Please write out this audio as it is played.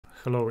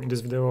Hello, in this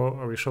video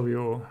I will show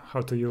you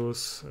how to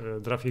use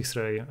Draw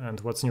Xray and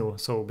what's new.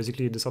 So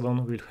basically this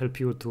add-on will help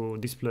you to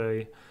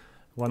display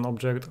one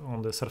object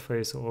on the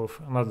surface of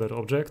another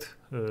object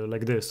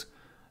like this.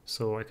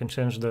 So I can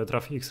change the Draw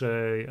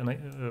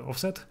Xray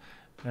offset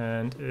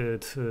and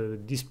it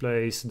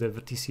displays the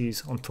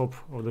vertices on top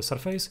of the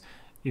surface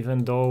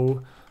even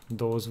though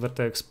those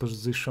vertex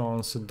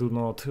positions do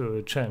not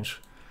change.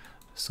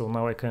 So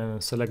now I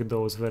can select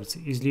those verts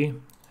easily,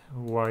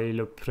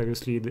 while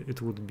previously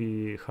it would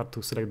be hard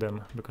to select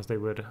them because they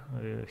were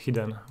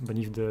hidden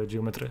beneath the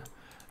geometry,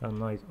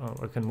 and I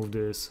can move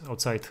this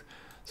outside.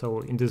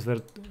 So in this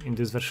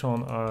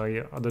version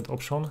I added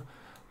option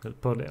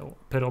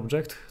per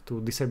object to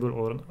disable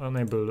or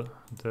enable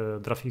the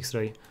Draw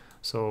Xray.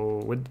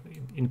 So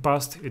in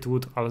past it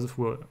would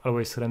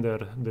always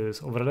render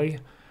this overlay,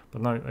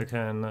 but now I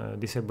can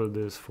disable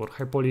this for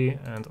high poly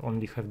and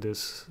only have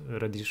this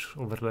reddish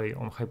overlay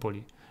on high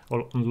poly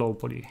or on low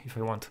poly if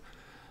I want.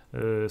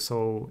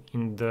 So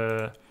in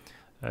the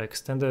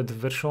extended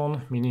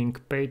version, meaning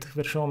paid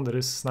version, there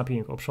is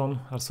snapping option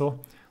also.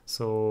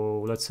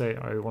 So let's say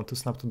I want to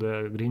snap to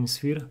the green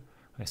sphere.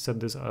 I set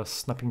this as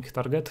snapping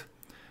target,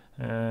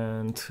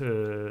 and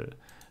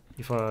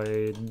if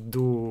I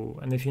do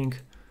anything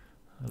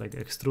like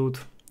extrude,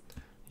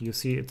 you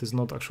see it is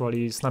not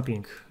actually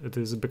snapping. It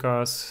is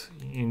because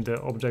in the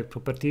object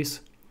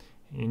properties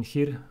in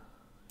here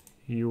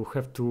you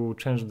have to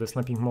change the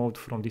snapping mode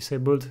from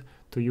disabled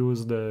to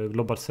use the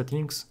global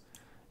settings,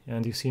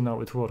 and you see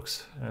now it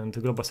works. And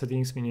the global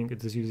settings meaning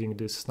it is using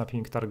this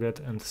snapping target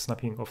and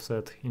snapping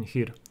offset in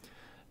here,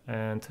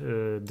 and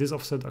this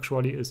offset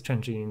actually is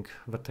changing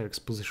vertex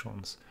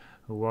positions,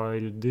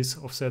 while this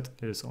offset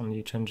is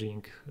only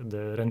changing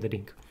the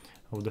rendering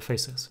of the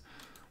faces.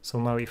 So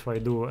now if I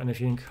do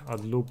anything,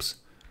 add loops,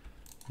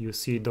 you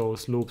see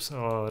those loops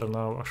are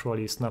now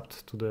actually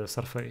snapped to the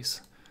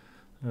surface.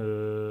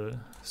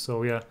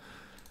 So yeah,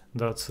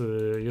 that's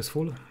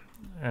useful.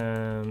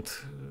 And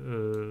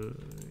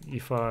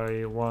if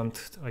I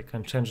want, I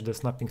can change the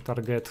snapping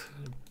target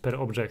per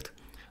object.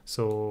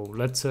 So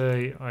let's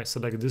say I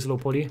select this low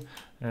poly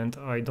and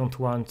I don't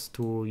want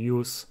to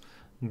use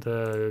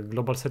the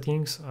global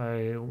settings.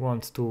 I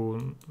want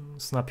to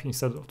snap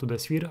instead of to the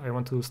sphere, I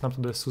want to snap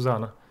to the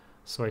Suzanne.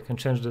 So I can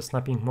change the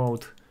snapping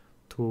mode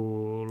to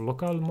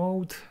local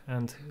mode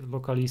and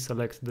locally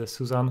select the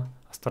Suzanne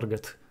as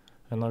target.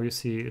 And now you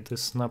see it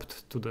is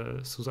snapped to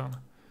the Suzanne.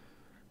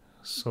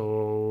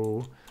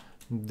 So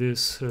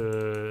this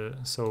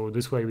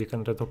way we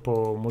can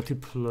retopo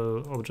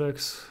multiple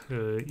objects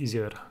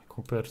easier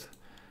compared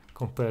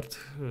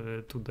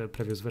to the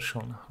previous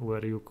version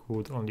where you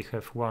could only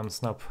have one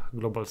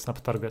global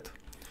snap target.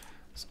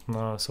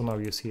 So now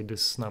you see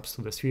this snaps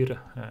to the sphere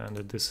and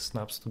this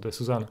snaps to the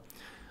Suzanne.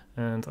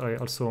 And I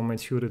also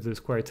made sure it is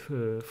quite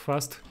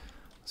fast.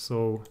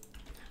 So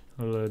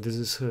this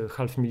is a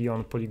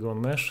 500,000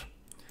 polygon mesh.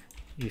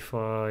 If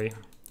I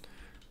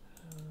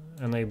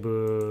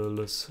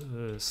enable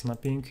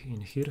snapping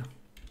in here,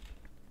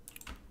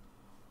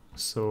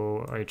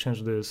 so I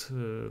change this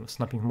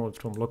snapping mode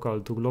from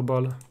local to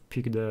global,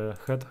 pick the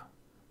head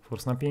for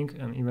snapping,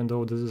 and even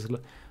though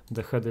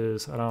the head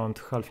is around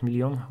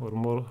 500,000 or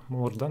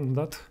more than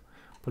that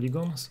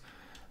polygons,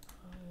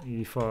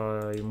 if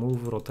I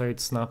move, rotate,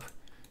 snap,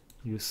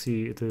 you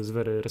see it is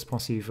very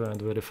responsive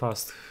and very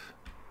fast.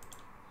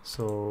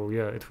 So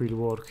yeah, it will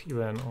work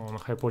even on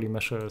high poly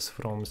meshes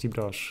from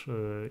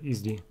ZBrush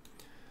easily.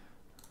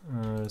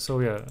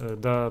 So yeah,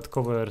 that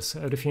covers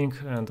everything,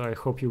 and I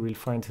hope you will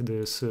find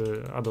this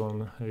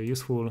add-on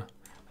useful,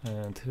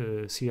 and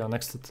see you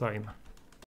next time.